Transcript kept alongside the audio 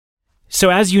So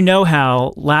as you know,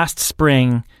 Hal, last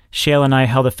spring, Shale and I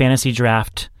held a fantasy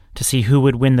draft to see who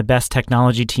would win the best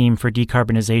technology team for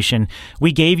decarbonization.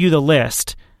 We gave you the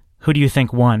list. Who do you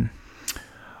think won?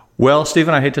 Well,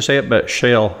 Stephen, I hate to say it, but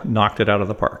Shale knocked it out of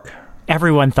the park.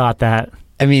 Everyone thought that.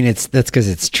 I mean, that's because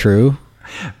it's true.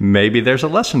 Maybe there's a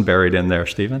lesson buried in there,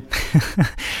 Stephen.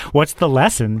 What's the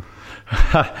lesson?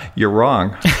 You're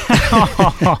wrong.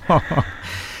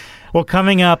 Well,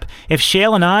 coming up, if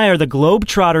Shale and I are the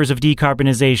globetrotters of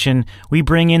decarbonization, we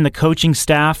bring in the coaching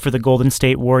staff for the Golden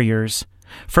State Warriors.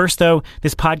 First, though,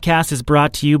 this podcast is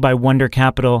brought to you by Wonder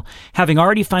Capital. Having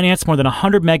already financed more than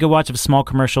 100 megawatts of small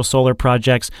commercial solar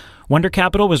projects, Wonder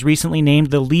Capital was recently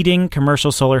named the leading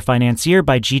commercial solar financier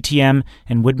by GTM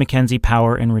and Wood Mackenzie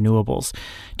Power and Renewables.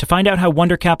 To find out how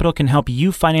Wonder Capital can help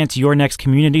you finance your next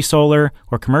community solar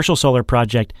or commercial solar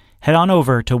project, head on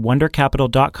over to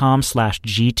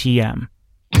wondercapital.com/GTM.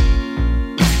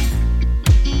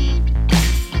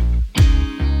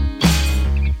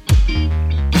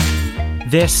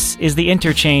 This is The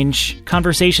Interchange,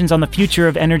 conversations on the future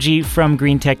of energy from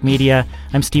Green Tech Media.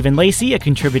 I'm Stephen Lacey, a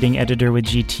contributing editor with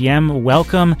GTM.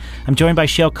 Welcome. I'm joined by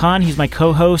Shale Khan. He's my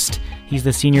co-host. He's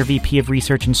the Senior VP of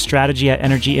Research and Strategy at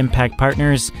Energy Impact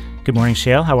Partners. Good morning,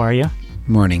 Shale. How are you?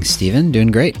 Morning, Stephen.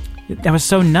 Doing great. That was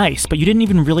so nice, but you didn't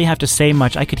even really have to say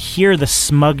much. I could hear the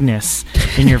smugness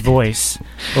in your voice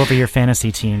over your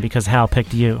fantasy team because Hal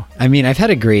picked you. I mean, I've had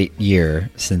a great year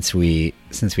since we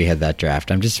had that draft.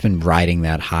 I've just been riding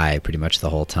that high pretty much the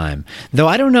whole time. Though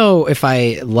I don't know if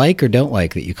I like or don't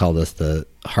like that you called us the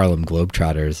Harlem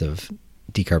Globetrotters of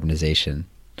decarbonization.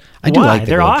 I do like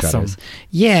the They're Globetrotters. awesome.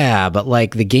 Yeah, but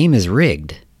like the game is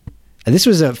rigged. This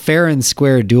was a fair and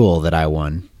square duel that I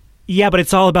won. Yeah, but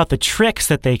it's all about the tricks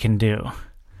that they can do.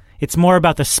 It's more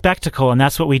about the spectacle, and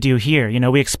that's what we do here. You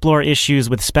know, we explore issues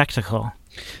with spectacle.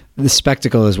 The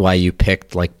spectacle is why you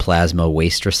picked like plasma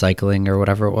waste recycling or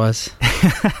whatever it was.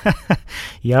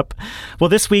 Yep. Well,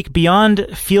 this week, beyond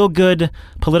feel-good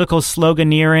political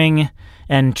sloganeering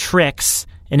and tricks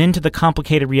and into the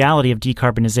complicated reality of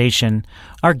decarbonization,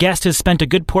 our guest has spent a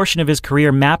good portion of his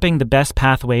career mapping the best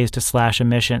pathways to slash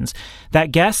emissions.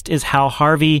 That guest is Hal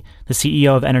Harvey, the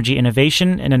CEO of Energy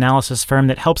Innovation, an analysis firm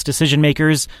that helps decision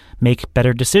makers make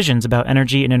better decisions about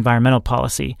energy and environmental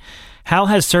policy. Hal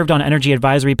has served on energy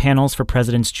advisory panels for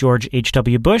Presidents George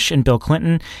H.W. Bush and Bill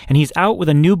Clinton, and he's out with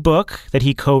a new book that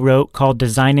he co-wrote called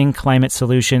Designing Climate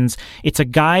Solutions. It's a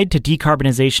guide to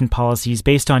decarbonization policies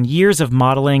based on years of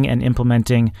modeling and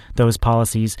implementing those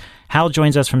policies. Hal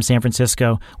joins us from San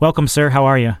Francisco. Welcome, sir. How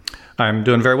are you? I'm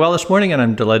doing very well this morning, and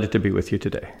I'm delighted to be with you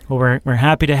today. Well, we're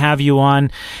happy to have you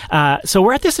on. So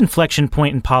we're at this inflection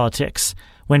point in politics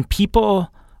when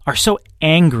people are so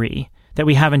angry that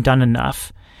we haven't done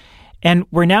enough. And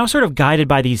we're now sort of guided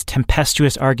by these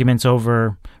tempestuous arguments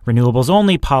over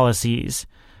renewables-only policies,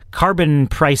 carbon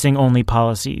pricing-only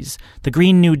policies, the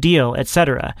Green New Deal,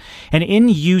 etc. And in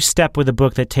you step with a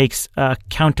book that takes a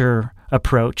counter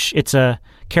approach. It's a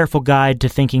careful guide to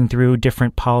thinking through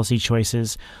different policy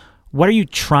choices. What are you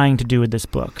trying to do with this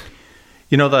book?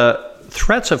 You know, the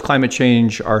threats of climate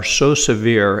change are so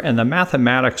severe, and the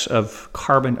mathematics of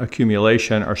carbon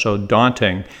accumulation are so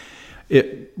daunting.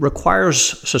 It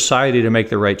requires society to make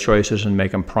the right choices and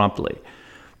make them promptly.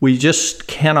 We just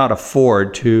cannot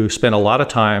afford to spend a lot of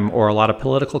time or a lot of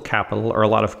political capital or a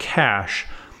lot of cash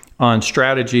on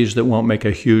strategies that won't make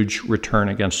a huge return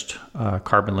against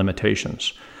carbon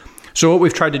limitations. So what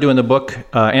we've tried to do in the book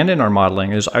and in our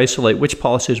modeling is isolate which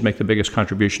policies make the biggest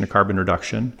contribution to carbon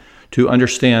reduction, to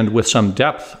understand with some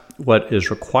depth what is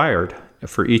required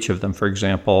for each of them. For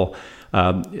example,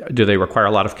 do they require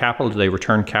a lot of capital? Do they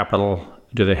return capital?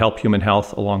 Do they help human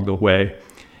health along the way?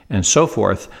 And so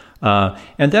forth.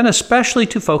 And then especially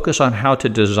to focus on how to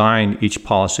design each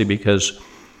policy, because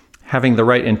having the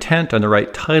right intent and the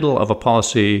right title of a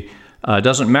policy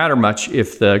doesn't matter much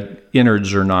if the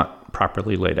innards are not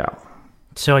properly laid out.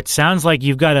 So it sounds like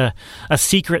you've got a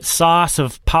secret sauce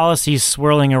of policies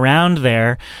swirling around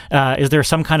there. Is there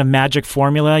some kind of magic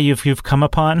formula you've come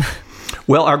upon?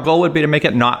 Well, our goal would be to make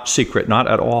it not secret, not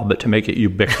at all, but to make it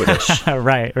ubiquitous.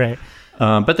 Right.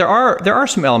 But there are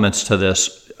some elements to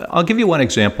this. I'll give you one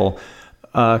example.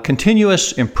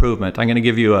 Continuous improvement. I'm going to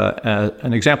give you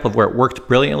an example of where it worked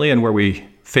brilliantly and where we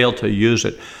failed to use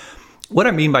it. What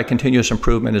I mean by continuous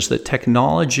improvement is that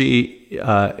technology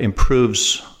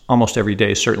improves almost every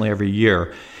day, certainly every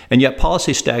year, and yet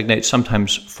policy stagnates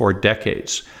sometimes for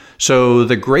decades. So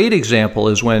the great example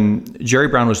is when Jerry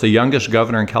Brown was the youngest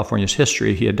governor in California's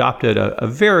history, he adopted a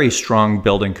very strong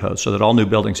building code so that all new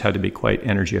buildings had to be quite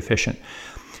energy efficient.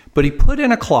 But he put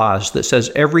in a clause that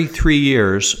says every 3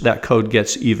 years that code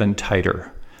gets even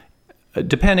tighter.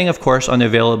 depending, of course, on the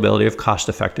availability of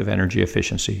cost-effective energy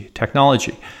efficiency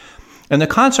technology. And the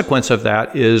consequence of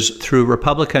that is through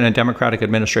Republican and Democratic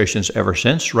administrations ever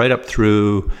since, right up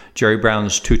through Jerry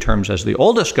Brown's 2 terms as the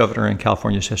oldest governor in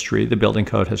California's history, the building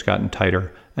code has gotten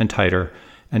tighter and tighter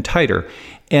and tighter.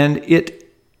 And it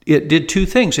did 2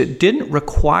 things. It didn't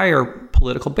require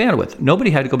political bandwidth.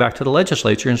 Nobody had to go back to the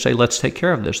legislature and say, let's take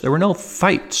care of this. There were no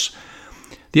fights.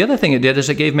 The other thing it did is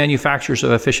it gave manufacturers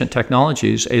of efficient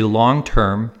technologies a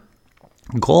long-term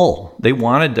goal. They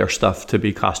wanted their stuff to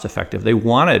be cost effective. They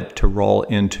wanted to roll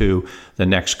into the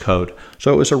next code.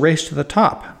 So it was a race to the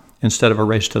top instead of a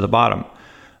race to the bottom.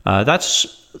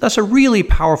 That's a really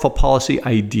powerful policy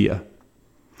idea.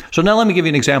 So now let me give you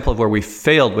an example of where we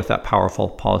failed with that powerful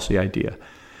policy idea.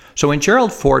 So when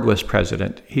Gerald Ford was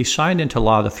president, he signed into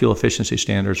law the fuel efficiency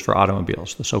standards for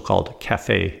automobiles, the so-called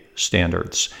CAFE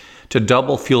standards, to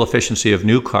double fuel efficiency of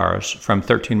new cars from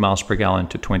 13 miles per gallon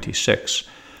to 26.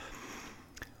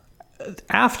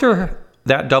 After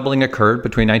that doubling occurred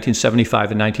between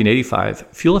 1975 and 1985,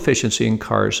 fuel efficiency in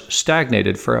cars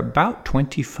stagnated for about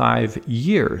 25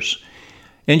 years.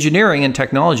 Engineering and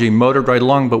technology motored right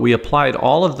along, but we applied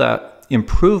all of that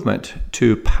improvement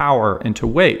to power and to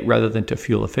weight rather than to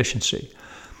fuel efficiency.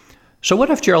 So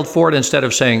what if Gerald Ford, instead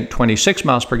of saying 26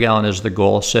 miles per gallon is the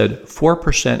goal, said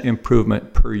 4%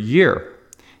 improvement per year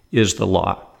is the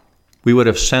law? We would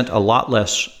have sent a lot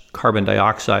less carbon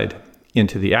dioxide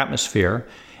into the atmosphere,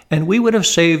 and we would have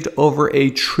saved over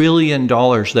 $1 trillion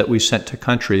that we sent to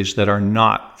countries that are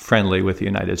not friendly with the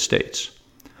United States.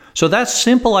 So that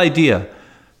simple idea,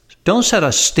 don't set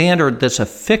a standard that's a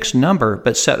fixed number,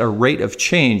 but set a rate of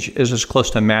change, is as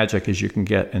close to magic as you can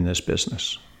get in this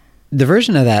business. The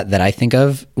version of that I think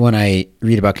of when I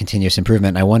read about continuous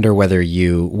improvement, I wonder whether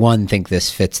you, 1, think this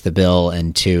fits the bill,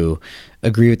 and 2,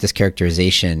 agree with this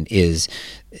characterization, is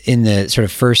in the sort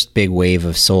of first big wave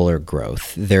of solar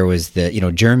growth, there was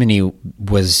Germany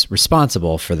was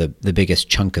responsible for the biggest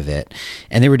chunk of it.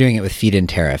 And they were doing it with feed-in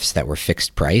tariffs that were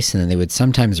fixed price. And then they would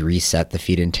sometimes reset the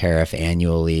feed-in tariff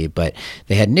annually, but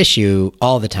they had an issue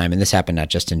all the time. And this happened not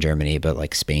just in Germany, but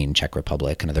like Spain, Czech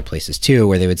Republic, and other places too,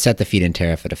 where they would set the feed-in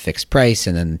tariff at a fixed price,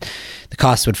 and then the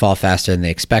costs would fall faster than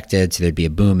they expected. So there'd be a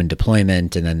boom in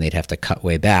deployment, and then they'd have to cut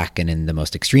way back. And in the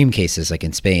most extreme cases, like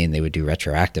in Spain, they would do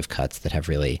retroactive cuts that have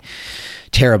really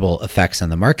terrible effects on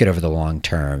the market over the long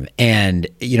term. And,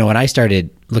 when I started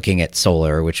looking at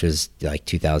solar, which was like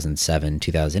 2007,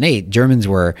 2008, Germans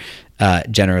were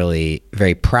generally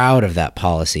very proud of that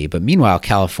policy. But meanwhile,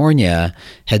 California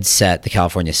had set the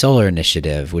California Solar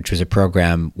Initiative, which was a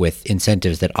program with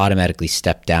incentives that automatically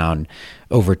stepped down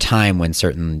over time when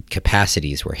certain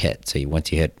capacities were hit. So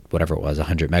once you hit whatever it was,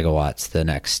 100 megawatts, the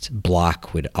next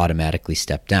block would automatically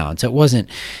step down. So it wasn't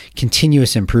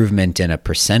continuous improvement in a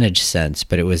percentage sense,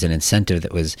 but it was an incentive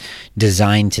that was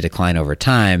designed to decline over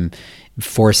time,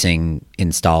 forcing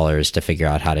installers to figure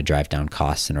out how to drive down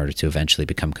costs in order to eventually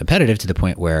become competitive to the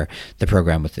point where the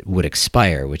program would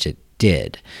expire, which it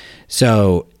did.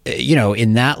 So,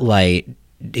 in that light,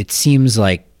 it seems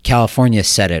like California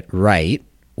set it right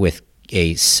with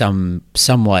a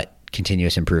somewhat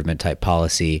continuous improvement type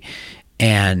policy,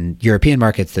 and European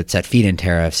markets that set feed-in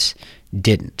tariffs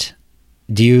didn't.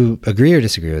 Do you agree or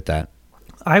disagree with that?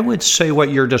 I would say what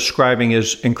you're describing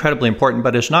is incredibly important,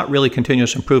 but it's not really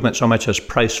continuous improvement so much as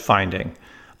price finding.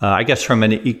 I guess from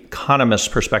an economist's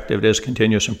perspective, it is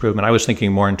continuous improvement. I was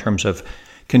thinking more in terms of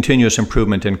continuous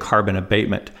improvement in carbon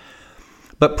abatement.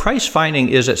 But price finding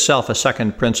is itself a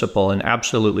second principle, an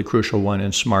absolutely crucial one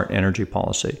in smart energy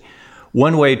policy.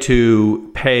 One way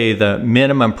to pay the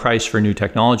minimum price for new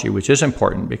technology, which is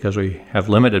important because we have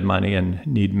limited money and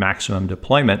need maximum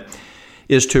deployment,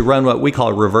 is to run what we call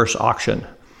a reverse auction,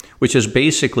 which is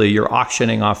basically you're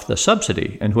auctioning off the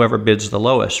subsidy, and whoever bids the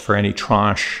lowest for any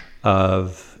tranche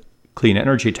of clean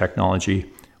energy technology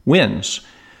wins.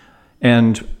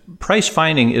 And price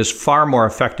finding is far more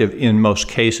effective in most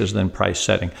cases than price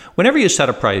setting. Whenever you set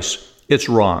a price, it's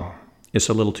wrong. It's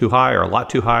a little too high or a lot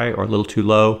too high or a little too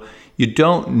low. You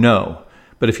don't know.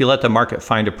 But if you let the market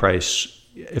find a price,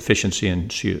 efficiency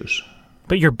ensues.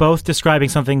 But you're both describing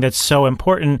something that's so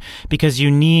important because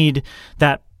you need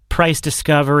that price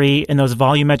discovery and those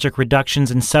volumetric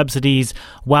reductions in subsidies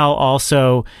while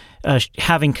also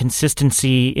having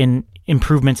consistency in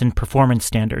improvements in performance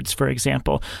standards, for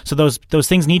example. So those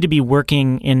things need to be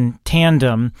working in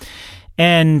tandem.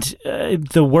 And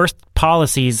the worst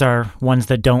policies are ones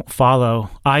that don't follow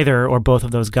either or both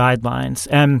of those guidelines.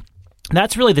 And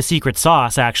that's really the secret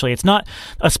sauce, actually. It's not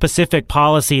a specific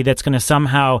policy that's going to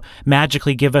somehow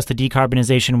magically give us the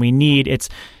decarbonization we need. It's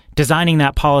designing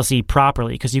that policy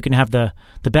properly, because you can have the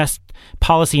best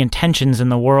policy intentions in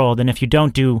the world, and if you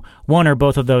don't do one or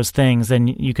both of those things, then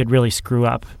you could really screw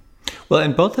up. Well,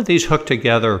 and both of these hook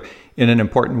together in an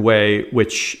important way,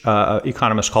 which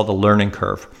economists call the learning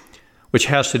curve, which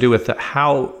has to do with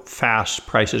how fast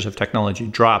prices of technology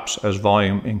drops as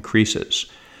volume increases.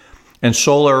 And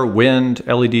solar, wind,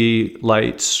 LED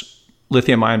lights,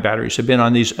 lithium-ion batteries have been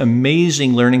on these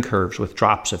amazing learning curves with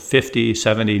drops of 50,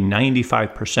 70,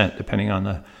 95%, depending on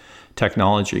the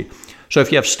technology. So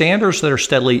if you have standards that are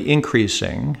steadily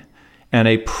increasing and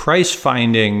a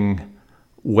price-finding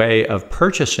way of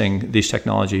purchasing these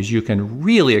technologies, you can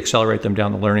really accelerate them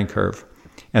down the learning curve.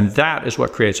 And that is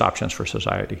what creates options for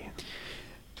society.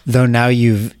 Though now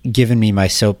you've given me my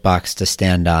soapbox to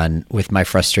stand on with my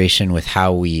frustration with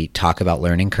how we talk about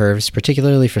learning curves,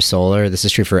 particularly for solar. This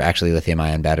is true for actually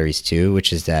lithium-ion batteries too,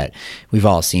 which is that we've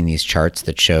all seen these charts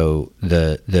that show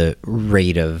the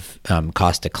rate of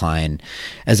cost decline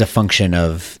as a function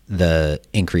of the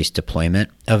increased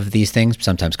deployment of these things,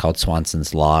 sometimes called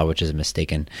Swanson's Law, which is a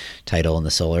mistaken title in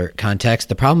the solar context.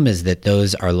 The problem is that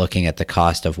those are looking at the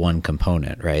cost of one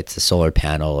component, right? It's the solar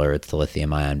panel or it's the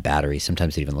lithium-ion battery.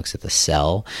 Sometimes it even looks at the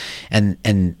cell. And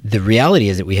the reality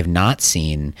is that we have not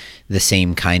seen the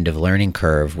same kind of learning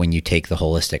curve when you take the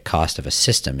holistic cost of a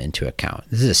system into account.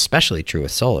 This is especially true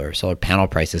with solar. Solar panel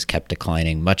prices kept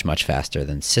declining much, much faster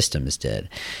than systems did.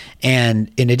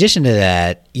 And in addition to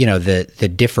that,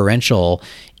 the differential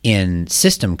in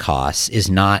system costs is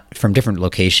not from different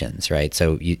locations, right?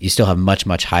 So you still have much,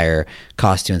 much higher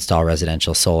cost to install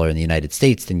residential solar in the United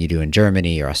States than you do in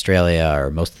Germany or Australia or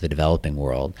most of the developing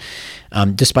world,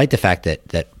 despite the fact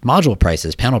that module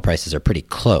prices, panel prices are pretty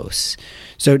close.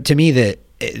 So to me,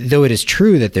 though it is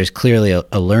true that there's clearly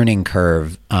a learning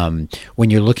curve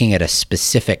when you're looking at a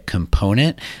specific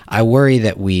component, I worry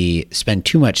that we spend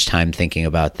too much time thinking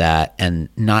about that and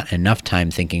not enough time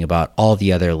thinking about all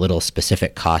the other little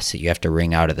specific costs that you have to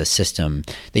wring out of the system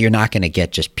that you're not going to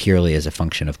get just purely as a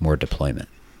function of more deployment.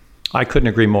 I couldn't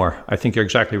agree more. I think you're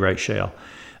exactly right, Shale.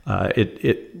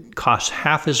 It costs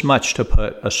half as much to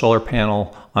put a solar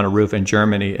panel on a roof in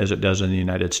Germany as it does in the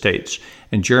United States.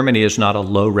 And Germany is not a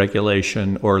low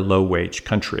regulation or low wage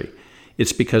country.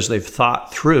 It's because they've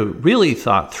really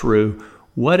thought through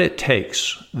what it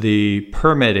takes, the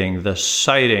permitting, the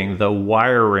siting, the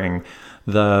wiring,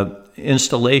 the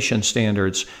installation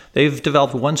standards. They've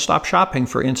developed one-stop shopping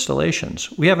for installations.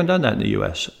 We haven't done that in the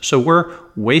US. So we're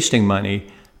wasting money.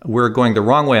 We're going the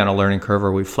wrong way on a learning curve,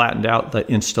 or we flattened out the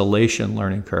installation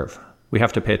learning curve. We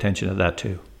have to pay attention to that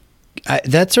too.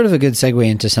 That's sort of a good segue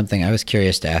into something I was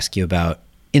curious to ask you about.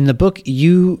 In the book,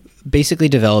 you basically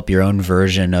develop your own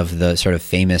version of the sort of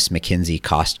famous McKinsey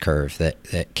cost curve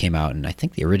that came out, and I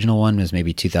think the original one was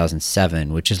maybe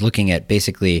 2007, which is looking at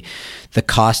basically the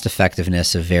cost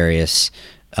effectiveness of various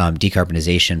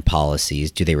decarbonization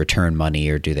policies. Do they return money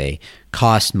or do they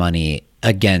cost money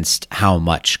against how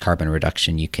much carbon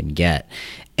reduction you can get?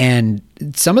 And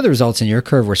some of the results in your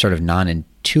curve were sort of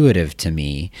non-intuitive to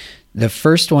me. The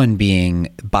first one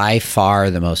being by far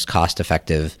the most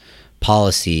cost-effective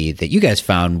policy that you guys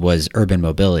found was urban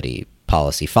mobility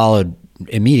policy, followed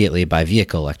immediately by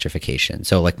vehicle electrification.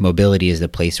 So like mobility is the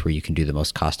place where you can do the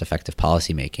most cost-effective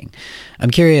policy making.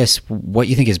 I'm curious what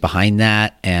you think is behind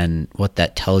that and what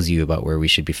that tells you about where we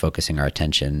should be focusing our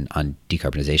attention on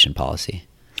decarbonization policy.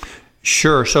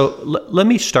 Sure. So let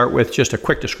me start with just a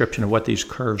quick description of what these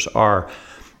curves are.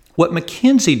 What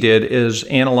McKinsey did is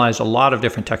analyze a lot of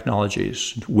different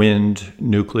technologies: wind,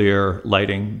 nuclear,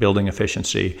 lighting, building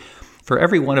efficiency. For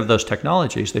every one of those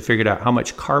technologies, they figured out how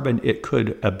much carbon it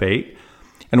could abate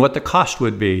and what the cost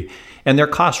would be. And their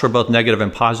costs were both negative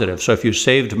and positive. So if you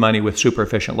saved money with super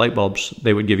efficient light bulbs,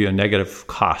 they would give you a negative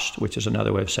cost, which is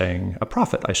another way of saying a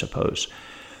profit, I suppose.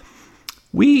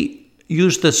 We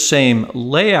used the same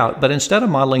layout, but instead of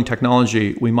modeling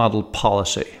technology, we modeled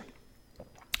policy.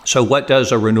 So what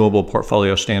does a renewable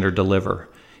portfolio standard deliver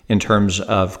in terms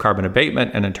of carbon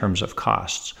abatement and in terms of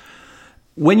costs?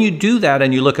 When you do that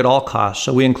and you look at all costs,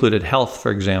 so we included health,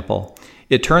 for example,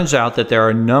 it turns out that there are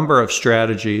a number of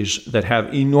strategies that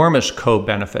have enormous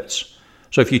co-benefits.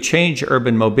 So if you change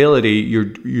urban mobility,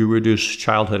 you reduce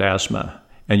childhood asthma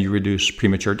and you reduce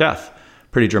premature death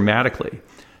pretty dramatically.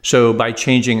 So by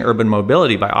changing urban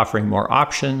mobility, by offering more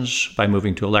options, by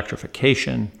moving to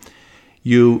electrification,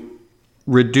 you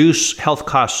reduce health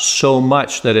costs so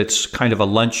much that it's kind of a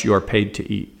lunch you're paid to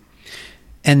eat.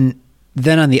 And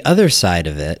then on the other side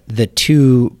of it, the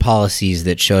two policies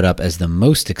that showed up as the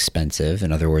most expensive,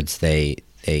 in other words, they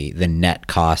the net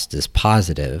cost is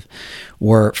positive,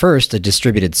 were first a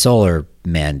distributed solar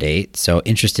mandate. So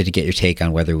interested to get your take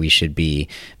on whether we should be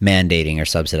mandating or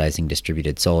subsidizing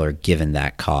distributed solar given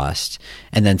that cost.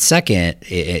 And then second,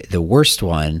 the worst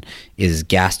one is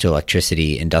gas to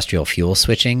electricity industrial fuel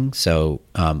switching. So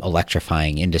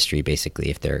electrifying industry,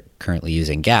 basically, if they're currently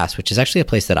using gas, which is actually a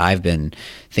place that I've been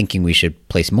thinking we should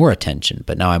place more attention.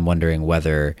 But now I'm wondering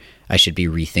whether I should be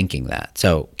rethinking that.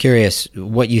 So curious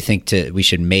what you think we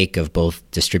should make of both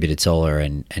distributed solar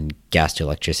and gas to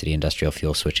electricity industrial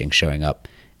fuel switching showing up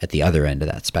at the other end of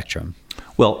that spectrum.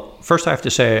 Well, first I have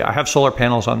to say I have solar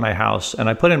panels on my house, and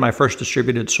I put in my first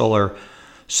distributed solar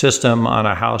system on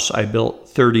a house I built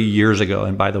 30 years ago.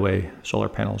 And by the way, solar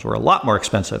panels were a lot more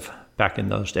expensive back in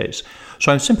those days.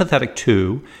 So I'm sympathetic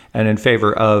to and in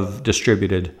favor of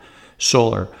distributed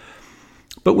solar.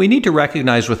 But we need to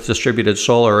recognize with distributed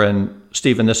solar, and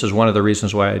Stephen, this is one of the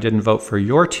reasons why I didn't vote for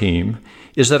your team,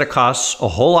 is that it costs a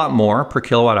whole lot more per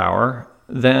kilowatt hour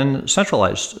than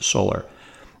centralized solar.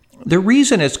 The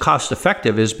reason it's cost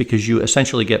effective is because you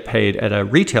essentially get paid at a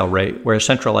retail rate, whereas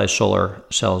centralized solar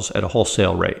sells at a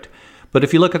wholesale rate. But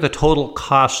if you look at the total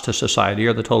cost to society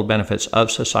or the total benefits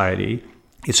of society,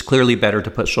 it's clearly better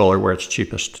to put solar where it's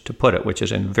cheapest to put it, which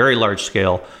is in very large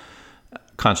scale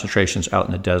concentrations out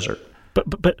in the desert.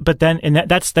 But then, and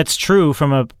that's true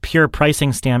from a pure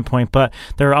pricing standpoint, but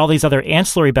there are all these other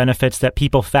ancillary benefits that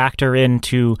people factor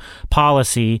into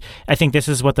policy. I think this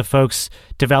is what the folks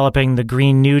developing the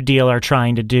Green New Deal are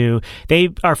trying to do. They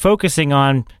are focusing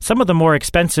on some of the more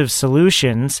expensive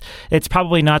solutions. It's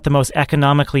probably not the most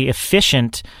economically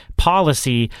efficient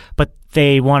policy, but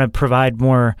they want to provide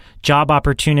more job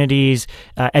opportunities,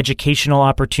 educational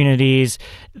opportunities.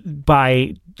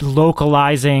 By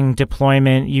localizing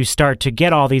deployment, you start to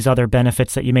get all these other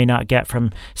benefits that you may not get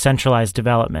from centralized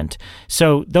development.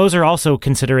 So those are also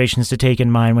considerations to take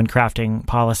in mind when crafting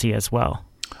policy as well.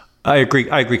 I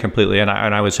agree completely. And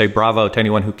I would say bravo to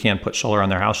anyone who can put solar on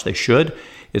their house. They should.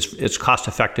 It's cost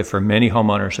effective for many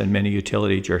homeowners and many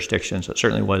utility jurisdictions. It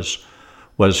certainly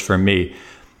was for me.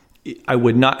 I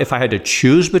would not, if I had to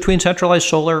choose between centralized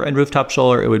solar and rooftop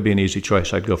solar, it would be an easy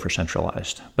choice. I'd go for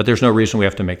centralized. But there's no reason we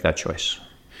have to make that choice.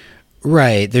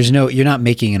 Right. You're not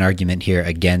making an argument here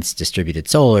against distributed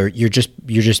solar. You're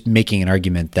just making an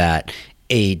argument that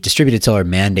a distributed solar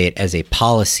mandate as a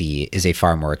policy is a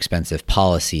far more expensive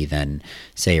policy than,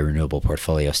 say, a renewable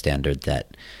portfolio standard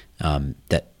that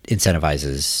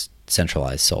incentivizes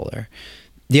centralized solar.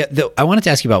 I wanted to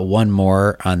ask you about one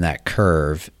more on that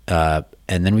curve, and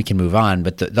then we can move on.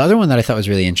 But the other one that I thought was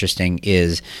really interesting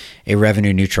is a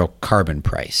revenue neutral carbon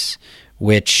price,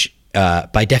 which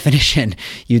by definition,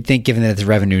 you'd think given that it's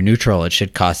revenue neutral, it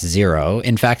should cost zero.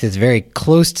 In fact, it's very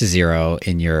close to zero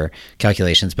in your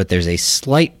calculations, but there's a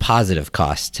slight positive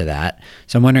cost to that.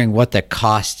 So I'm wondering what the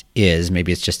cost is.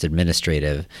 Maybe it's just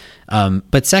administrative.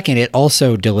 But second, it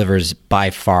also delivers by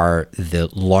far the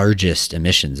largest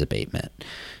emissions abatement.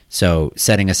 So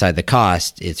setting aside the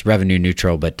cost, it's revenue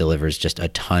neutral, but delivers just a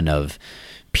ton of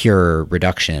pure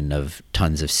reduction of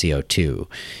tons of CO2.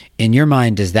 In your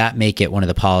mind, does that make it one of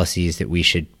the policies that we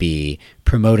should be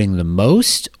promoting the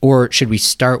most, or should we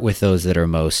start with those that are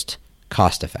most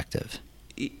cost effective?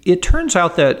 It turns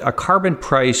out that a carbon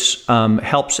price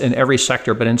helps in every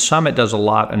sector, but in some it does a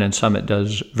lot and in some it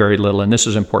does very little. And this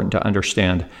is important to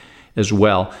understand as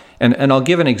well. And I'll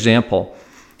give an example.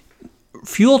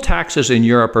 Fuel taxes in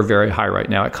Europe are very high right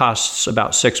now. It costs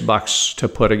about $6 to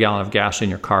put a gallon of gas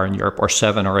in your car in Europe, or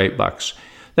 $7 or $8.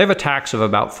 They have a tax of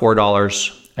about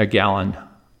 $4 a gallon.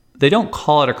 They don't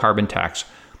call it a carbon tax,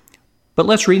 but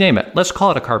let's rename it. Let's call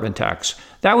it a carbon tax.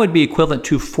 That would be equivalent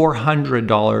to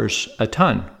 $400 a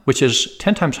ton, which is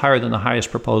 10 times higher than the highest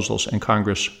proposals in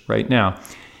Congress right now.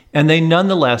 And they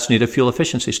nonetheless need a fuel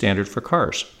efficiency standard for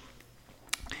cars.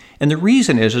 And the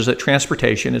reason is that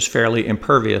transportation is fairly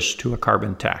impervious to a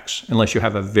carbon tax, unless you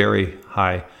have a very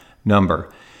high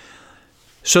number.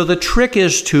 So the trick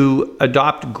is to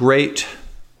adopt great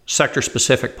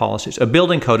sector-specific policies. A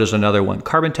building code is another one.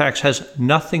 Carbon tax has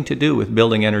nothing to do with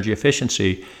building energy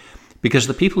efficiency because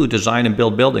the people who design and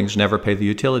build buildings never pay the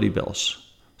utility bills.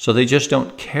 So they just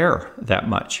don't care that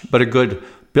much. But a good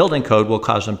building code will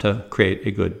cause them to create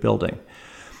a good building.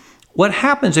 What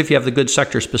happens if you have the good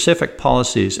sector-specific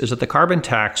policies is that the carbon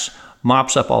tax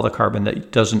mops up all the carbon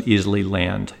that doesn't easily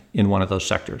land in one of those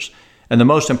sectors. And the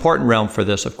most important realm for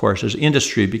this, of course, is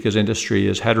industry, because industry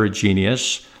is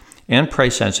heterogeneous and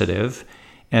price-sensitive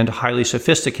and highly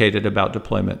sophisticated about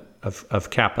deployment of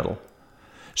capital.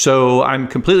 So I'm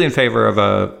completely in favor of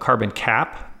a carbon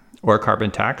cap or a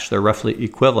carbon tax. They're roughly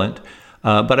equivalent,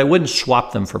 but I wouldn't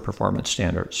swap them for performance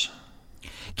standards.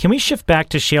 Can we shift back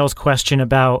to Shale's question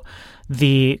about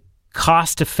the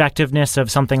cost effectiveness of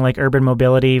something like urban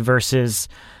mobility versus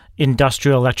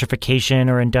industrial electrification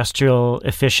or industrial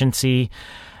efficiency?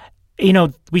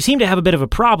 We seem to have a bit of a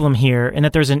problem here in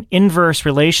that there's an inverse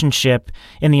relationship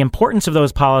in the importance of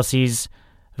those policies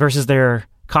versus their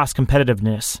cost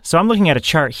competitiveness. So I'm looking at a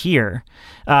chart here,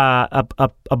 a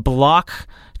block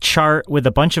chart with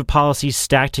a bunch of policies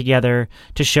stacked together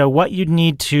to show what you'd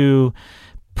need to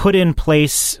put in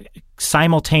place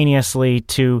simultaneously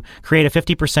to create a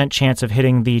 50% chance of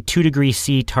hitting the 2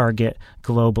 C target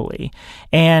globally.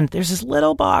 And there's this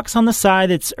little box on the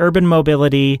side that's urban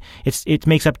mobility. It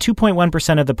makes up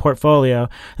 2.1% of the portfolio. And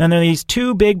then there are these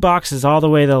two big boxes all the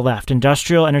way to the left,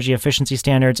 industrial energy efficiency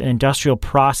standards and industrial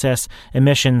process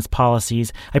emissions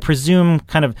policies. I presume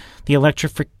kind of the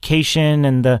electrification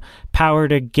and the power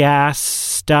to gas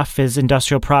stuff is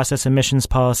industrial process emissions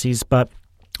policies, but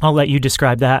I'll let you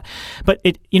describe that. But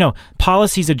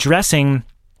policies addressing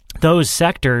those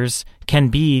sectors can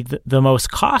be the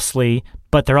most costly,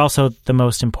 but they're also the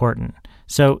most important.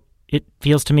 So it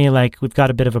feels to me like we've got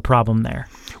a bit of a problem there.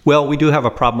 Well, we do have a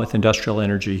problem with industrial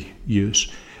energy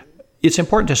use. It's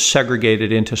important to segregate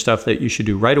it into stuff that you should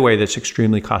do right away that's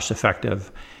extremely cost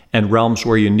effective, and realms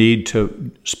where you need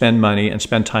to spend money and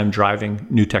spend time driving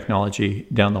new technology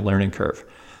down the learning curve.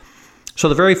 So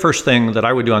the very first thing that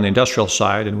I would do on the industrial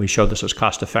side, and we show this as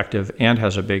cost effective and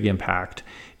has a big impact,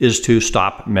 is to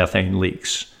stop methane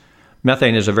leaks.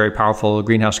 Methane is a very powerful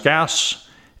greenhouse gas,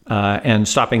 and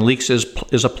stopping leaks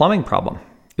is a plumbing problem.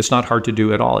 It's not hard to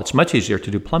do at all. It's much easier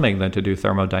to do plumbing than to do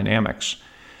thermodynamics.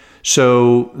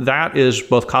 So that is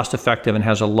both cost effective and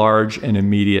has a large and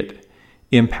immediate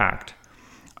impact.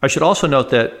 I should also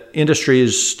note that industry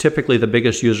is typically the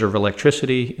biggest user of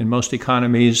electricity in most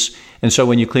economies. And so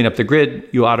when you clean up the grid,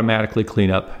 you automatically clean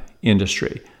up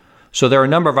industry. So there are a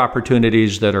number of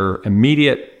opportunities that are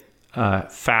immediate,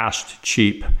 fast,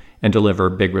 cheap, and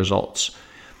deliver big results.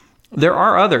 There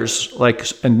are others, like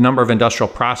a number of industrial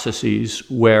processes,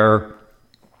 where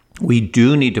we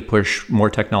do need to push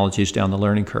more technologies down the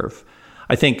learning curve.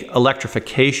 I think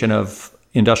electrification of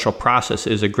industrial process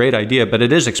is a great idea, but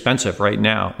it is expensive right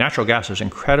now. Natural gas is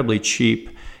incredibly cheap,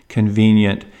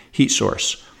 convenient heat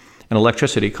source, and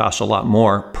electricity costs a lot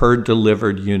more per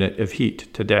delivered unit of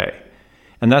heat today.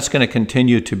 And that's going to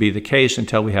continue to be the case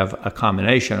until we have a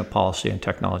combination of policy and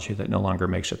technology that no longer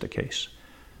makes it the case.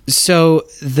 So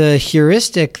the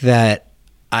heuristic that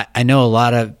I know a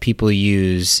lot of people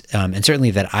use, and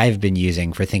certainly that I've been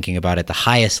using for thinking about at the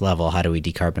highest level, how do we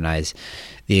decarbonize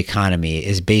the economy,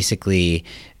 is basically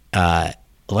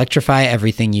electrify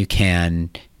everything you can,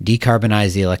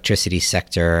 decarbonize the electricity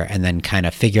sector, and then kind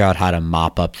of figure out how to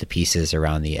mop up the pieces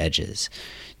around the edges.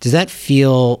 Does that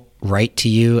feel right to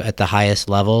you at the highest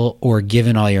level, or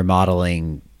given all your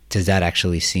modeling, does that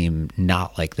actually seem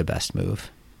not like the best move?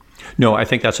 No, I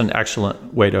think that's an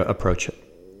excellent way to approach it.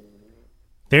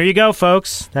 There you go,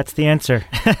 folks. That's the answer.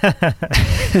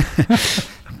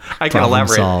 I can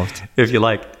elaborate solved. If you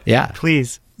like. Yeah.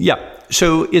 Please. Yeah.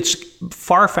 So it's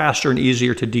far faster and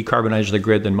easier to decarbonize the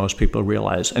grid than most people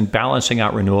realize. And balancing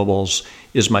out renewables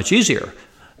is much easier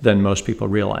than most people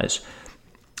realize.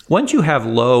 Once you have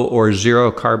low or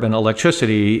zero carbon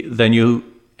electricity, then you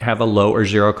have a low or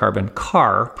zero carbon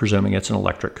car, presuming it's an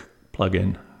electric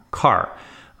plug-in car.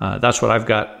 That's what I've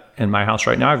got in my house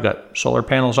right now. I've got solar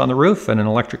panels on the roof and an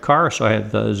electric car. So I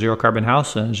have the zero carbon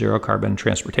house and zero carbon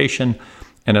transportation,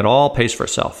 and it all pays for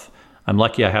itself. I'm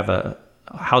lucky I have a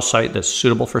house site that's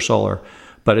suitable for solar,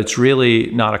 but it's really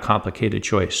not a complicated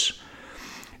choice.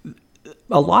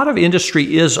 A lot of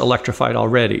industry is electrified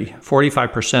already.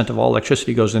 45% of all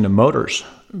electricity goes into motors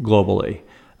globally.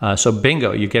 So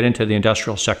bingo, you get into the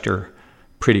industrial sector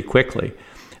pretty quickly.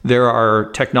 There are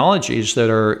technologies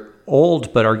that are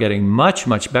old but are getting much,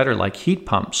 much better, like heat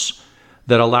pumps,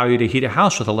 that allow you to heat a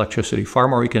house with electricity far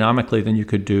more economically than you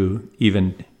could do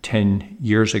even 10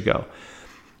 years ago.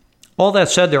 All that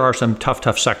said, there are some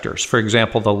tough sectors. For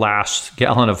example, the last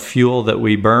gallon of fuel that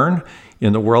we burn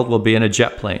in the world will be in a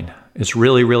jet plane. It's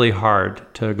really, really hard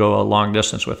to go a long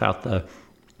distance without the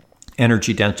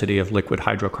energy density of liquid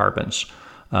hydrocarbons.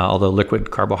 Although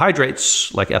liquid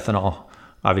carbohydrates, like ethanol,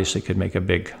 obviously could make a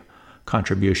big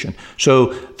contribution. So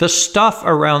the stuff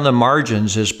around the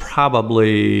margins is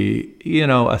probably,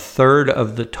 a third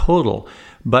of the total.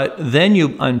 But then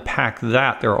you unpack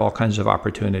that, there are all kinds of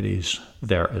opportunities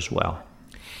there as well.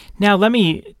 Now, let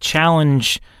me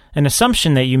challenge an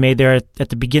assumption that you made there at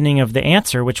the beginning of the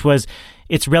answer, which was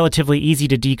it's relatively easy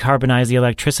to decarbonize the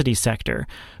electricity sector.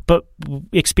 But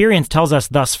experience tells us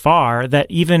thus far that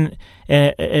even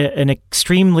an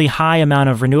extremely high amount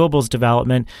of renewables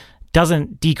development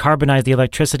doesn't decarbonize the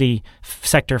electricity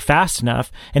sector fast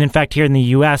enough. And in fact, here in the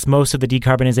U.S., most of the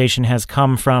decarbonization has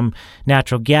come from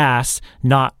natural gas,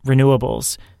 not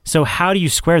renewables. So how do you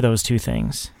square those two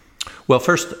things? Well,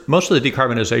 first, most of the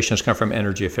decarbonization has come from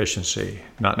energy efficiency,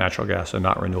 not natural gas and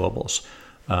not renewables.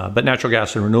 But natural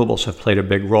gas and renewables have played a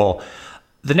big role.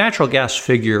 The natural gas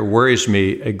figure worries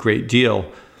me a great deal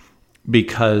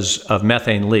because of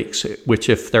methane leaks, which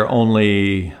if they're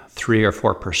only 3 or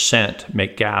 4%,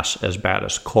 make gas as bad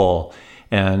as coal.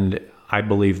 And I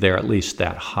believe they're at least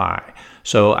that high.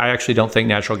 So I actually don't think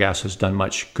natural gas has done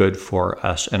much good for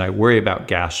us, and I worry about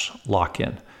gas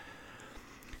lock-in.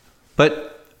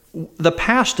 But the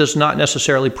past does not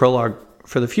necessarily prologue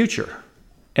for the future.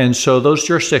 And so those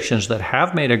jurisdictions that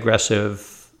have made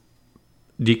aggressive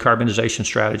decarbonization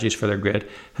strategies for their grid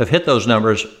have hit those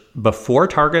numbers before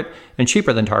target and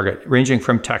cheaper than target, ranging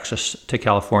from Texas to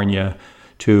California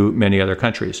to many other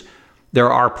countries.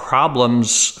 There are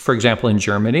problems, for example, in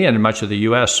Germany and in much of the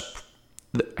US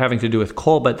having to do with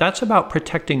coal, but that's about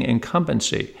protecting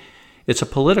incumbency. It's a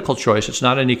political choice. It's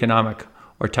not an economic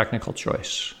or technical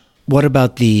choice. What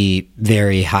about the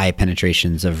very high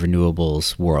penetrations of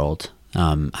renewables world?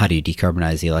 How do you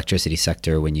decarbonize the electricity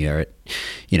sector when you're at,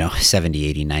 70,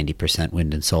 80, 90%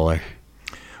 wind and solar?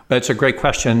 That's a great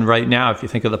question right now. If you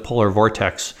think of the polar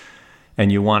vortex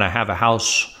and you want to have a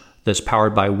house that's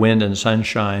powered by wind and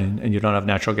sunshine and you don't have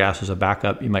natural gas as a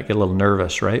backup, you might get a little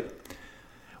nervous, right?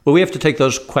 Well, we have to take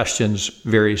those questions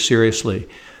very seriously.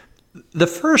 The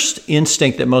first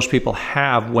instinct that most people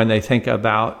have when they think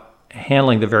about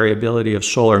handling the variability of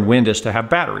solar and wind is to have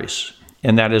batteries.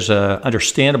 And that is an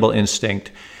understandable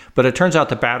instinct. But it turns out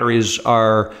that batteries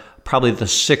are probably the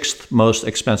 6th most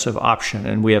expensive option.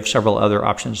 And we have several other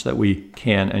options that we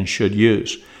can and should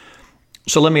use.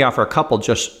 So let me offer a couple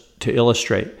just to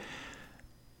illustrate.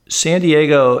 San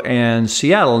Diego and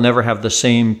Seattle never have the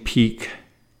same peak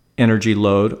energy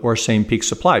load or same peak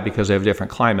supply because they have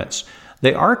different climates.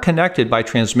 They are connected by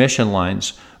transmission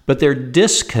lines, but they're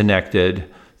disconnected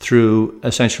through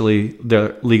essentially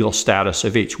the legal status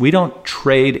of each. We don't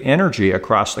trade energy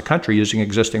across the country using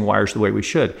existing wires the way we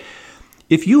should.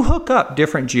 If you hook up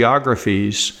different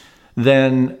geographies,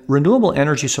 then renewable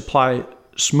energy supply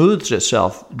smooths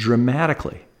itself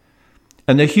dramatically.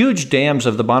 And the huge dams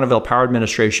of the Bonneville Power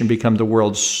Administration become the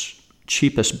world's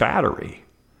cheapest battery.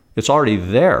 It's already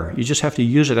there. You just have to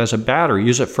use it as a battery.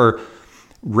 Use it for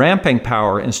ramping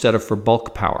power instead of for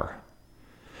bulk power.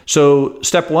 So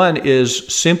step one is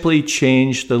simply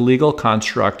change the legal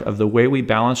construct of the way we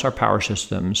balance our power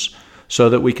systems so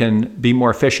that we can be more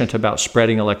efficient about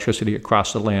spreading electricity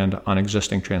across the land on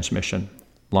existing transmission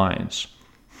lines.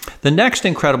 The next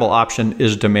incredible option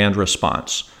is demand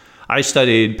response. I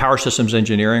studied power systems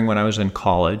engineering when I was in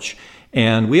college,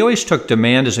 and we always took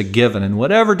demand as a given. And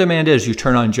whatever demand is, you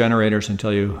turn on generators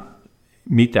until you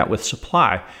meet that with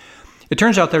supply. It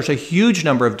turns out there's a huge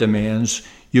number of demands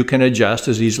you can adjust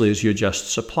as easily as you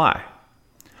adjust supply.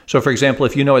 So for example,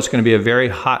 if you know it's going to be a very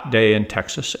hot day in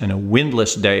Texas and a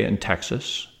windless day in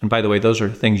Texas, and by the way, those are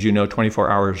things you know 24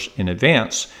 hours in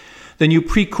advance, then you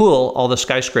pre-cool all the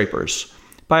skyscrapers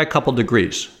by a couple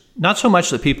degrees. Not so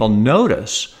much that people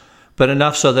notice, but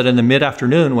enough so that in the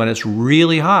mid-afternoon when it's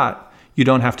really hot, you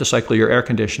don't have to cycle your air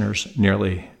conditioners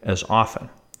nearly as often.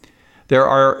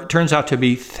 Turns out to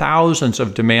be thousands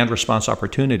of demand response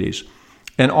opportunities.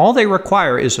 And all they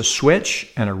require is a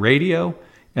switch and a radio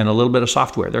and a little bit of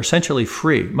software. They're essentially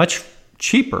free, much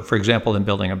cheaper, for example, than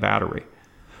building a battery.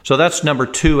 So that's number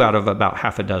 2 out of about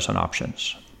half a dozen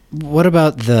options. What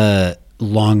about the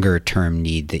longer term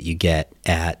need that you get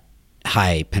at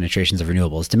high penetrations of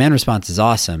renewables? Demand response is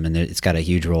awesome, and it's got a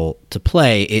huge role to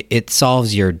play. It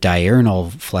solves your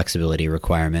diurnal flexibility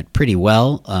requirement pretty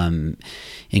well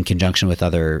in conjunction with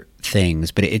other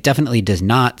things, but it definitely does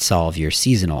not solve your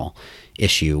seasonal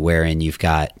issue wherein you've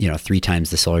got 3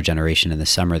 times the solar generation in the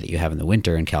summer that you have in the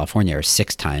winter in California, or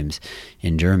 6 times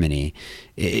in Germany.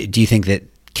 Do you think that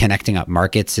connecting up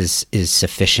markets is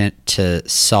sufficient to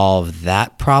solve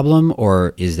that problem,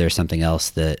 or is there something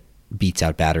else that beats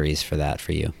out batteries for that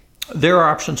for you? There are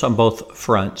options on both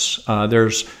fronts.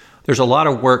 There's a lot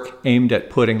of work aimed at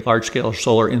putting large-scale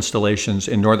solar installations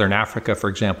in northern Africa, for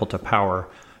example, to power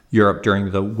Europe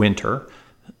during the winter.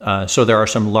 So there are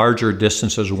some larger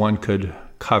distances one could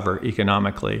cover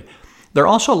economically. There are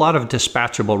also a lot of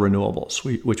dispatchable renewables,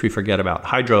 which we forget about.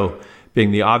 Hydro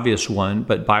being the obvious one,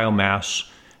 but biomass,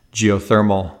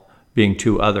 geothermal being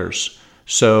 2 others.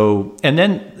 So, and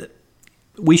then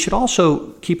we should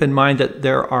also keep in mind that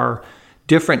there are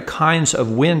different kinds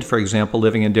of wind, for example,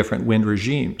 living in different wind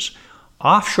regimes.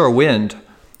 Offshore wind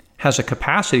has a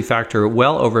capacity factor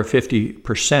well over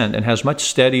 50% and has much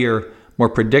steadier, more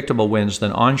predictable winds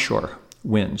than onshore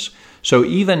winds. So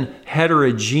even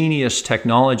heterogeneous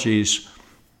technologies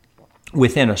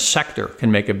within a sector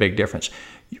can make a big difference.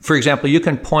 For example, you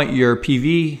can point your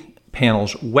PV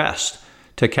panels west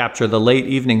to capture the late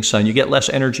evening sun. You get less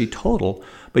energy total,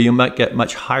 but you might get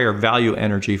much higher value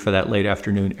energy for that late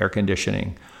afternoon air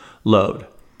conditioning load.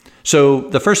 So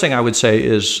the first thing I would say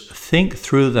is think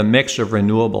through the mix of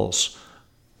renewables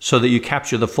so that you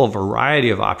capture the full variety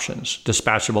of options,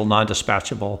 dispatchable,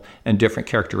 non-dispatchable, and different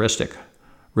characteristic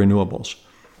renewables.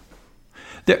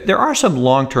 There are some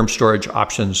long-term storage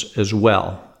options as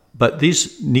well, but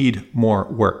these need more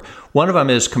work. One of them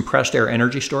is compressed air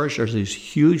energy storage. There's these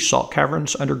huge salt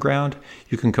caverns underground.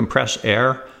 You can compress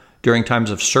air during times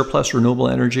of surplus renewable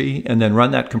energy and then run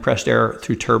that compressed air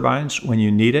through turbines when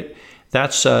you need it.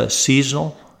 That's a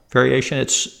seasonal variation.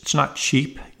 It's not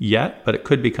cheap yet, but it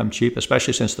could become cheap,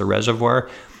 especially since the reservoir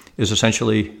is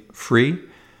essentially free.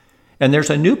 And there's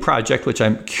a new project, which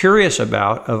I'm curious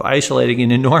about, of isolating an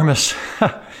enormous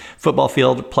football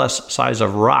field plus size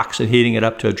of rocks and heating it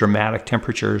up to dramatic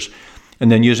temperatures, and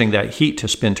then using that heat to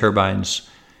spin turbines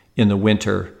in the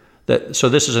winter. So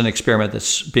this is an experiment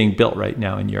that's being built right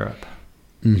now in Europe.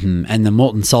 Mm-hmm. And the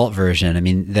molten salt version, I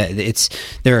mean,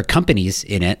 there are companies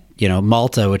in it.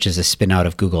 Malta, which is a spin out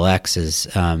of Google X, is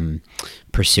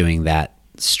pursuing that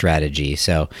strategy.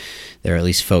 So there are at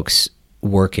least folks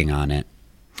working on it.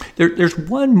 There's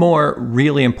one more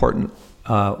really important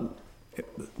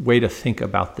way to think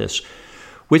about this,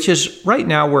 which is right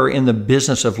now we're in the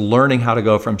business of learning how to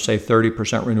go from, say, 30%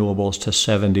 renewables to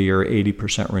 70 or 80%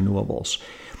 renewables.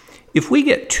 If we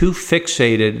get too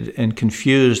fixated and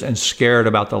confused and scared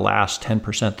about the last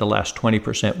 10%, the last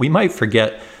 20%, we might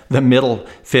forget the middle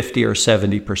 50 or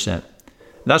 70%.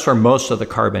 That's where most of the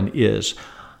carbon is.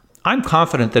 I'm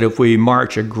confident that if we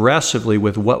march aggressively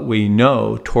with what we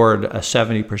know toward a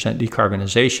 70%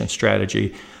 decarbonization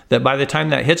strategy, that by the time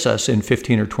that hits us in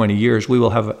 15 or 20 years, we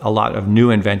will have a lot of new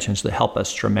inventions that help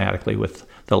us dramatically with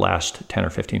the last 10 or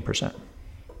 15%.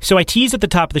 So I teased at the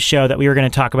top of the show that we were going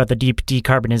to talk about the deep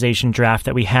decarbonization draft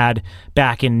that we had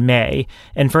back in May.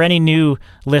 And for any new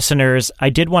listeners, I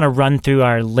did want to run through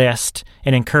our list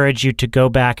and encourage you to go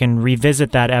back and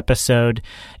revisit that episode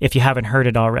if you haven't heard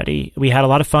it already. We had a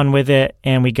lot of fun with it,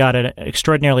 and we got an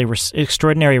extraordinary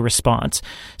response.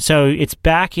 So it's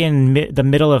back in the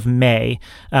middle of May,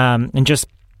 and just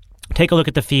take a look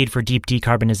at the feed for Deep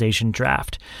Decarbonization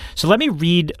Draft. So let me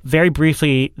read very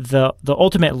briefly the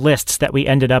ultimate lists that we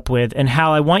ended up with, and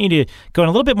how I want you to go in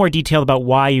a little bit more detail about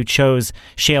why you chose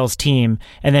Shale's team,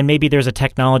 and then maybe there's a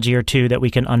technology or two that we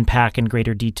can unpack in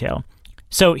greater detail.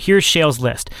 So here's Shale's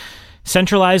list: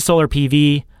 centralized solar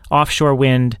PV, offshore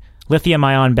wind,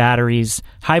 lithium-ion batteries,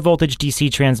 high-voltage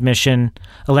DC transmission,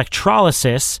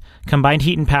 electrolysis, combined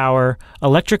heat and power,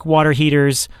 electric water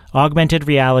heaters, augmented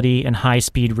reality, and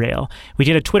high-speed rail. We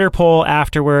did a Twitter poll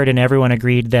afterward, and everyone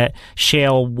agreed that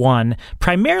Shale won,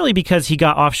 primarily because he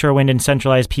got offshore wind and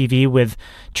centralized PV with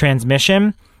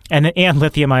transmission and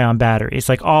lithium-ion batteries,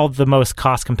 like all the most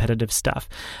cost-competitive stuff.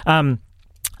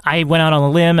 I went out on a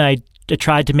limb, and I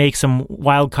tried to make some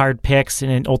wild card picks,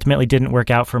 and it ultimately didn't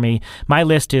work out for me. My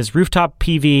list is rooftop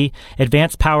PV,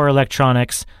 advanced power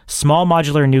electronics, small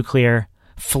modular nuclear,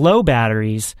 flow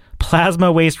batteries,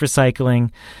 plasma waste recycling,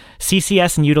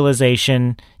 CCS and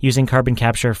utilization using carbon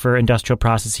capture for industrial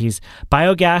processes,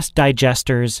 biogas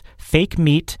digesters, fake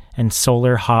meat, and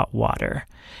solar hot water.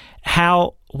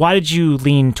 Why did you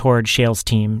lean toward Shale's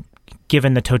team,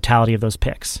 given the totality of those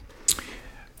picks?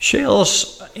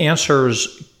 Shale's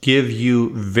answers give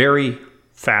you very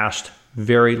fast,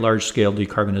 very large-scale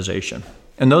decarbonization.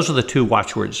 And those are the two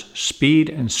watchwords: speed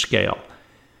and scale.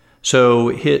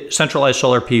 So centralized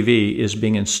solar PV is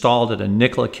being installed at a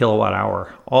nickel a kilowatt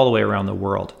hour all the way around the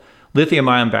world.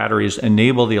 Lithium-ion batteries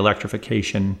enable the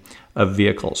electrification of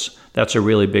vehicles. That's a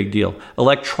really big deal.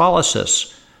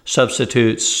 Electrolysis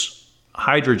substitutes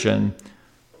hydrogen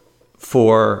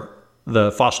for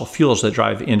the fossil fuels that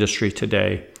drive industry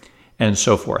today, and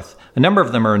so forth. A number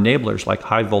of them are enablers, like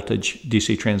high voltage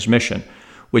DC transmission,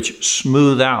 which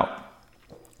smooth out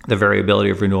the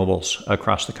variability of renewables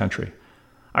across the country.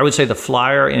 I would say the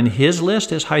flyer in his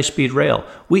list is high-speed rail.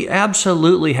 We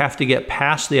absolutely have to get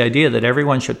past the idea that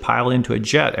everyone should pile into a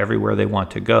jet everywhere they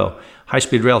want to go.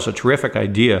 High-speed rail is a terrific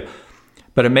idea,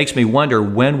 but it makes me wonder,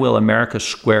 when will America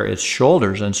square its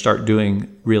shoulders and start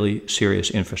doing really serious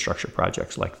infrastructure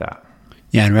projects like that?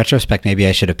 Yeah, in retrospect, maybe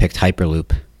I should have picked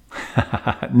Hyperloop.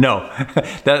 No,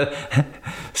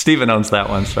 Stephen owns that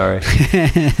one, sorry.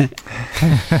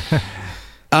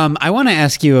 I want to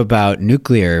ask you about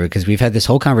nuclear because we've had this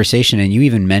whole conversation and you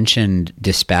even mentioned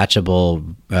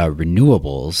dispatchable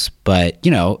renewables. But,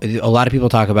 a lot of people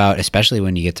talk about, especially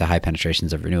when you get to high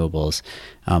penetrations of renewables,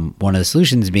 one of the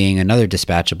solutions being another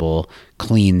dispatchable,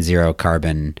 clean, zero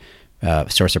carbon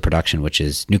source of production, which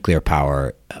is nuclear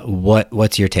power.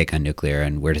 What's your take on nuclear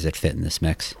and where does it fit in this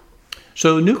mix?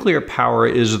 So nuclear power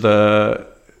is the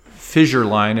fissure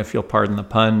line, if you'll pardon the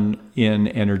pun, in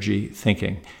energy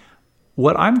thinking.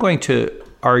 What I'm going to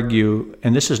argue,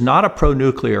 and this is not a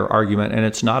pro-nuclear argument, and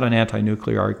it's not an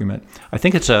anti-nuclear argument, I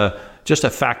think it's just a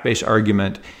fact-based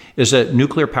argument, is that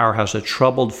nuclear power has a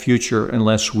troubled future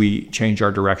unless we change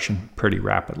our direction pretty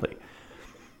rapidly.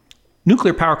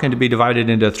 Nuclear power can be divided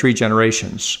into 3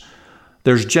 generations.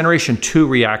 There's generation 2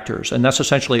 reactors, and that's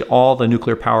essentially all the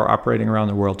nuclear power operating around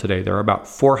the world today. There are about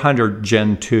 400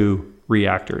 Gen 2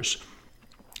 reactors.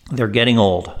 They're getting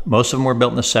old. Most of them were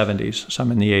built in the 70s, some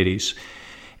in the 80s.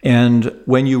 And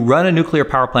when you run a nuclear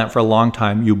power plant for a long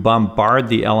time, you bombard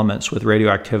the elements with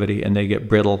radioactivity and they get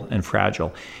brittle and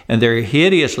fragile. And they're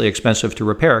hideously expensive to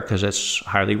repair because it's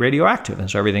highly radioactive, and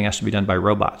so everything has to be done by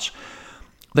robots.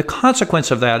 The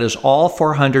consequence of that is all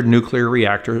 400 nuclear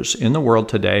reactors in the world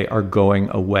today are going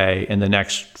away in the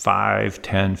next 5,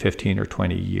 10, 15, or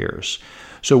 20 years.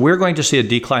 So we're going to see a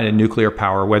decline in nuclear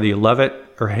power, whether you love it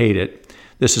or hate it.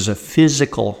 This is a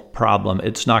physical problem.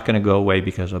 It's not going to go away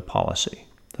because of policy.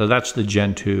 So that's the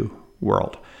Gen 2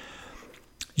 world.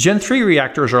 Gen 3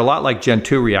 reactors are a lot like Gen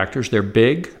 2 reactors. They're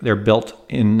big. They're built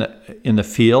in the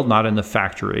field, not in the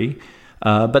factory.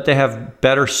 But they have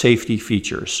better safety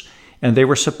features. And they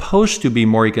were supposed to be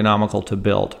more economical to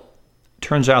build.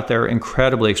 Turns out they're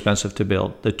incredibly expensive to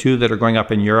build. The 2 that are going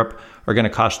up in Europe are going to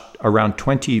cost around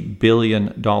 $20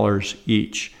 billion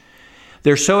each.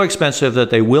 They're so expensive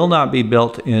that they will not be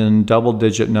built in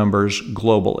double-digit numbers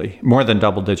globally, more than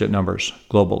double-digit numbers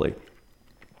globally.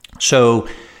 So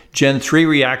Gen 3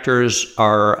 reactors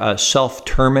are a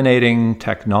self-terminating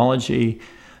technology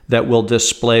that will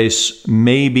displace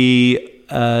maybe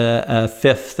a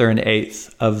fifth or an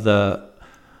eighth of the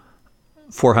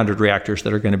 400 reactors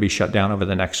that are going to be shut down over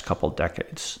the next couple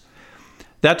decades.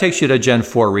 That takes you to Gen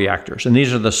 4 reactors, and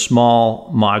these are the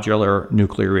small modular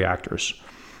nuclear reactors.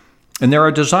 And there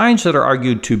are designs that are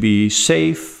argued to be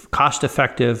safe,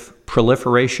 cost-effective,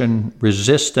 proliferation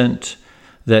resistant,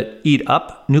 that eat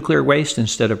up nuclear waste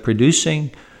instead of producing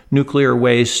nuclear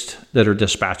waste, that are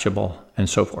dispatchable, and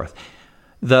so forth.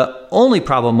 The only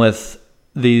problem with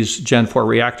these Gen 4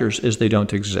 reactors is they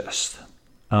don't exist.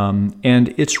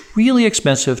 And it's really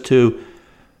expensive to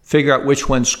figure out which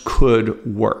ones could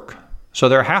work. So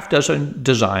there are half dozen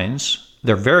designs.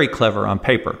 They're very clever on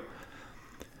paper.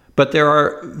 But there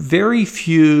are very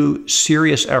few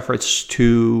serious efforts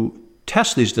to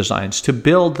test these designs, to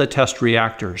build the test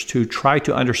reactors, to try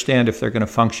to understand if they're going to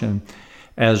function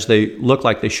as they look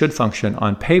like they should function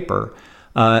on paper,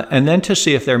 and then to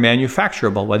see if they're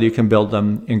manufacturable, whether you can build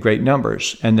them in great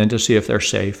numbers, and then to see if they're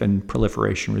safe and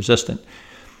proliferation resistant.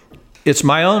 It's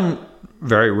my own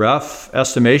very rough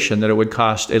estimation that it would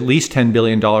cost at least $10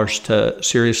 billion to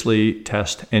seriously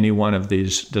test any one of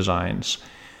these designs.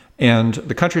 And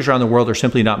the countries around the world are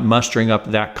simply not mustering up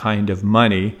that kind of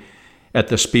money at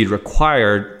the speed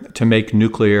required to make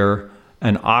nuclear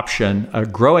an option, a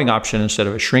growing option instead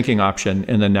of a shrinking option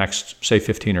in the next, say,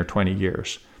 15 or 20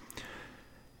 years.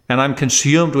 And I'm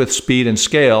consumed with speed and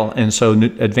scale, and so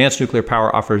advanced nuclear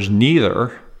power offers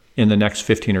neither in the next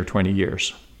 15 or 20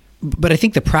 years. But I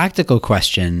think the practical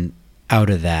question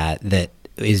out of that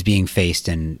is being faced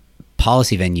in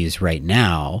policy venues right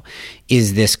now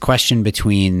is this question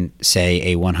between,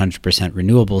 say, a 100%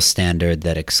 renewable standard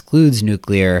that excludes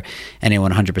nuclear and a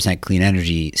 100% clean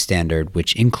energy standard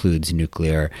which includes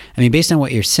nuclear. I mean, based on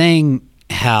what you're saying,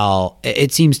 Hal,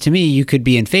 it seems to me you could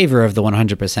be in favor of the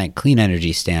 100% clean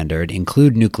energy standard,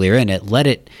 include nuclear in it, let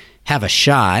it have a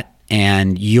shot,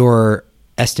 and your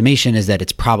estimation is that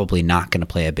it's probably not going to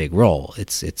play a big role.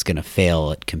 It's going to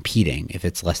fail at competing if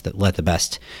it's let the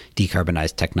best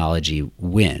decarbonized technology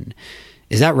win.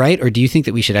 Is that right? Or do you think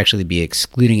that we should actually be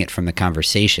excluding it from the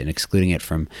conversation, excluding it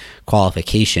from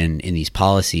qualification in these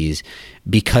policies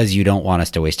because you don't want us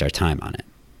to waste our time on it?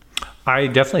 I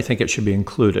definitely think it should be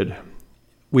included.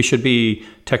 We should be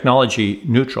technology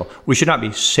neutral. We should not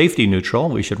be safety neutral.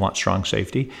 We should want strong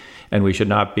safety. And we should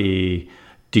not be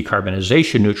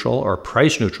decarbonization neutral or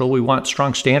price neutral. We want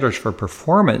strong standards for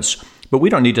performance, but we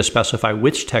don't need to specify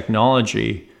which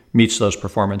technology meets those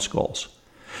performance goals.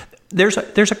 There's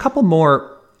a couple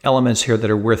more elements here that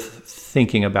are worth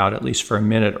thinking about, at least for a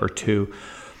minute or two.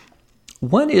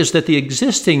 One is that the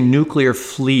existing nuclear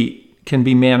fleet can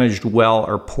be managed well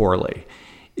or poorly.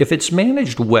 If it's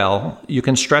managed well, you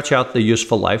can stretch out the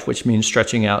useful life, which means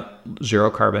stretching out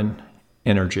zero carbon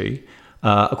energy.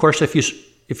 Of course, if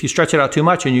you stretch it out too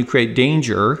much and you create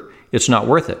danger, it's not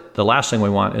worth it. The last thing we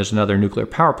want is another nuclear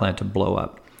power plant to blow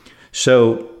up.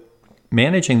 So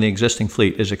managing the existing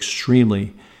fleet is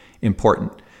extremely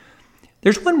important.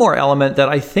 There's one more element that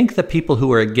I think the people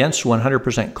who are against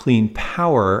 100% clean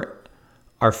power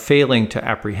are failing to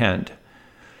apprehend,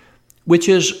 which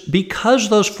is because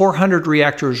those 400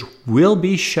 reactors will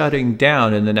be shutting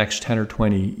down in the next 10 or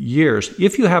 20 years.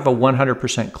 If you have a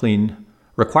 100% clean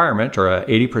requirement or a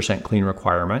 80% clean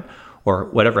requirement or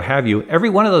whatever have you, every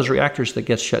one of those reactors that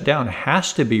gets shut down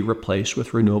has to be replaced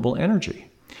with renewable energy.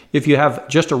 If you have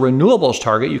just a renewables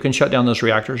target, you can shut down those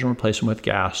reactors and replace them with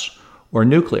gas or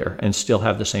nuclear and still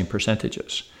have the same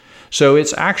percentages. So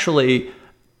it's actually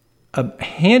a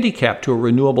handicap to a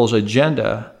renewables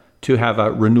agenda to have a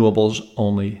renewables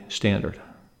only standard.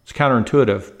 It's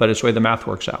counterintuitive, but it's the way the math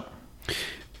works out.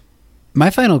 My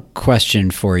final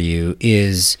question for you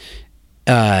is,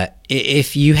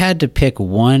 if you had to pick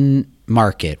one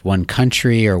market, one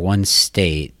country, or one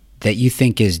state that you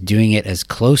think is doing it as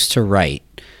close to right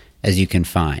as you can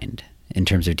find in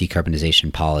terms of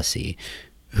decarbonization policy,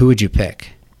 who would you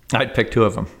pick? I'd pick two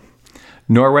of them,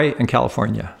 Norway and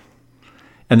California.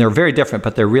 And they're very different,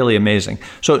 but they're really amazing.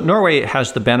 So Norway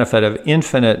has the benefit of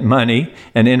infinite money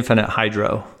and infinite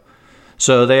hydro.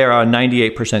 So they are a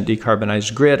 98%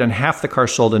 decarbonized grid, and half the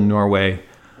cars sold in Norway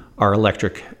are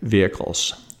electric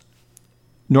vehicles.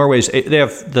 They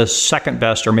have the second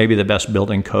best or maybe the best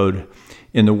building code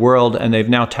in the world, and they've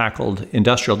now tackled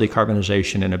industrial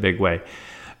decarbonization in a big way.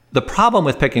 The problem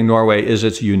with picking Norway is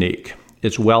it's unique.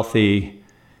 It's wealthy,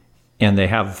 and they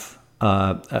have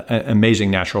amazing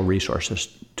natural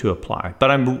resources to apply. But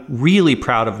I'm really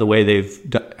proud of the way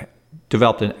they've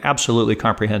developed an absolutely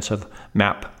comprehensive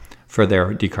map for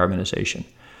their decarbonization.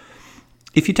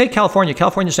 If you take California,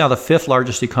 California is now the fifth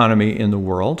largest economy in the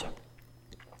world.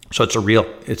 So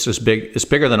it's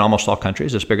bigger than almost all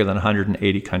countries. It's bigger than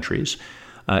 180 countries.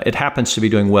 It happens to be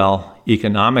doing well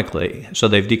economically. So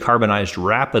they've decarbonized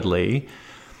rapidly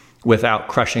without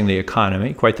crushing the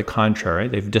economy. Quite the contrary.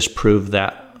 They've disproved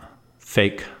that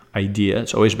fake idea.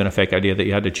 It's always been a fake idea that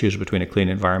you had to choose between a clean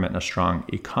environment and a strong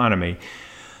economy.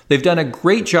 They've done a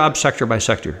great job sector by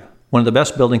sector. One of the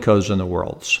best building codes in the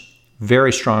world.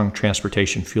 Very strong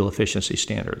transportation fuel efficiency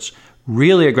standards.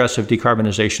 Really aggressive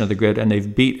decarbonization of the grid, and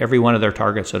they've beat every one of their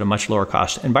targets at a much lower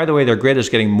cost. And by the way, their grid is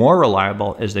getting more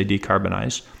reliable as they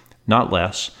decarbonize, not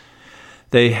less.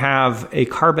 They have a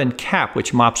carbon cap,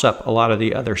 which mops up a lot of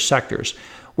the other sectors.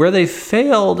 Where they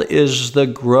failed is the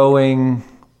growing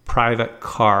private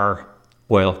car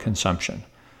oil consumption.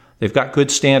 They've got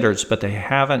good standards, but they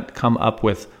haven't come up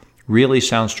with really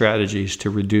sound strategies to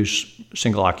reduce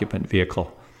single occupant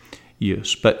vehicle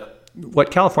use. But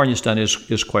what California's done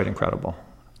is quite incredible.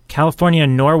 California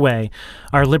and Norway.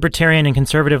 Our libertarian and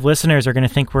conservative listeners are going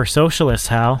to think we're socialists,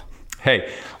 Hal.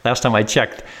 Hey, last time I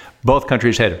checked, both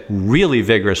countries had really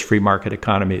vigorous free market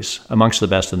economies, amongst the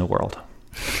best in the world.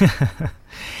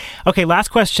 Okay, last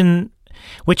question,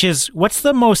 which is, what's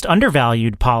the most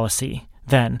undervalued policy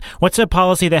then? What's a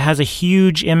policy that has a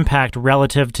huge impact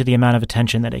relative to the amount of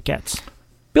attention that it gets?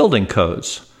 Building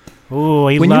codes. Ooh,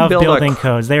 I love building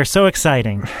codes. They are so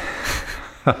exciting.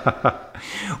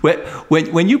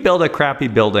 When you build a crappy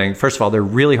building, first of all, they're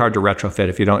really hard to retrofit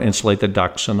if you don't insulate the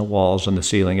ducts and the walls and the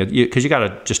ceiling, because you got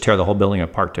to just tear the whole building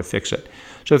apart to fix it.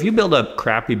 So if you build a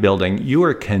crappy building, you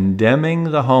are condemning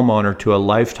the homeowner to a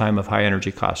lifetime of high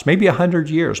energy costs, maybe 100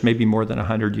 years, maybe more than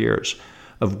 100 years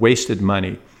of wasted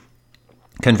money.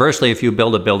 Conversely, if you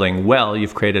build a building well,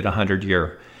 you've created a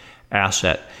 100-year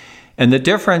asset. And the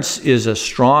difference is a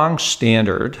strong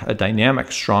standard, a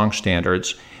dynamic strong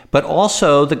standards, but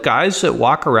also the guys that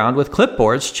walk around with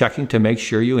clipboards checking to make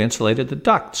sure you insulated the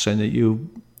ducts and that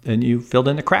you filled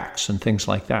in the cracks and things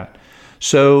like that.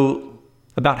 So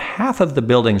about half of the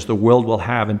buildings the world will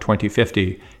have in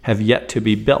 2050 have yet to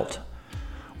be built.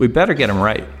 We better get them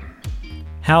right.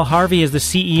 Hal Harvey is the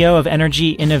CEO of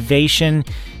Energy Innovation.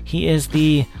 He is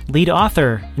the lead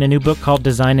author in a new book called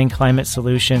Designing Climate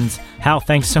Solutions. Hal,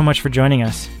 thanks so much for joining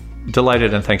us.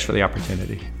 Delighted, and thanks for the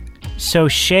opportunity. So,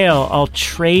 Shale, I'll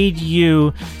trade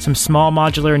you some small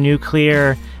modular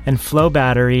nuclear and flow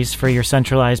batteries for your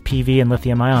centralized PV and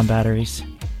lithium-ion batteries.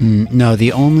 No,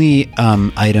 the only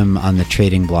item on the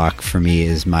trading block for me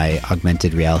is my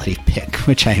augmented reality pick,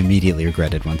 which I immediately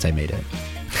regretted once I made it.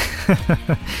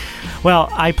 Well,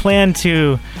 I plan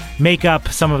to make up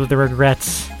some of the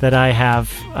regrets that I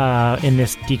have in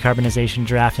this decarbonization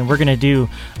draft, and we're going to do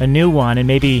a new one, and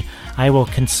maybe I will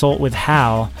consult with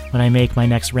Hal when I make my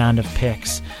next round of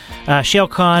picks. Shayle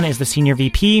Kann is the Senior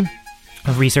VP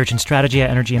of Research and Strategy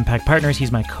at Energy Impact Partners.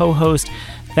 He's my co-host.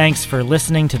 Thanks for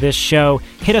listening to this show.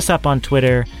 Hit us up on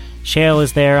Twitter. Shayle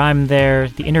is there. I'm there.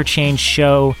 The Interchange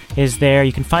Show is there.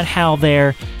 You can find Hal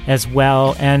there as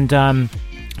well. And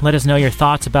let us know your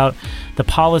thoughts about the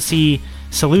policy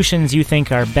solutions you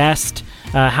think are best,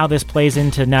 how this plays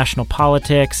into national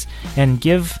politics, and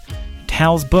give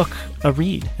Hal's book a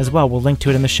read as well. We'll link to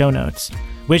it in the show notes.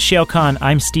 With Shayle Kann,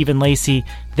 I'm Stephen Lacey.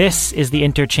 This is The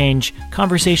Interchange,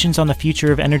 conversations on the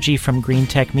future of energy from Green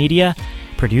Tech Media,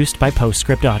 produced by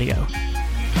Postscript Audio.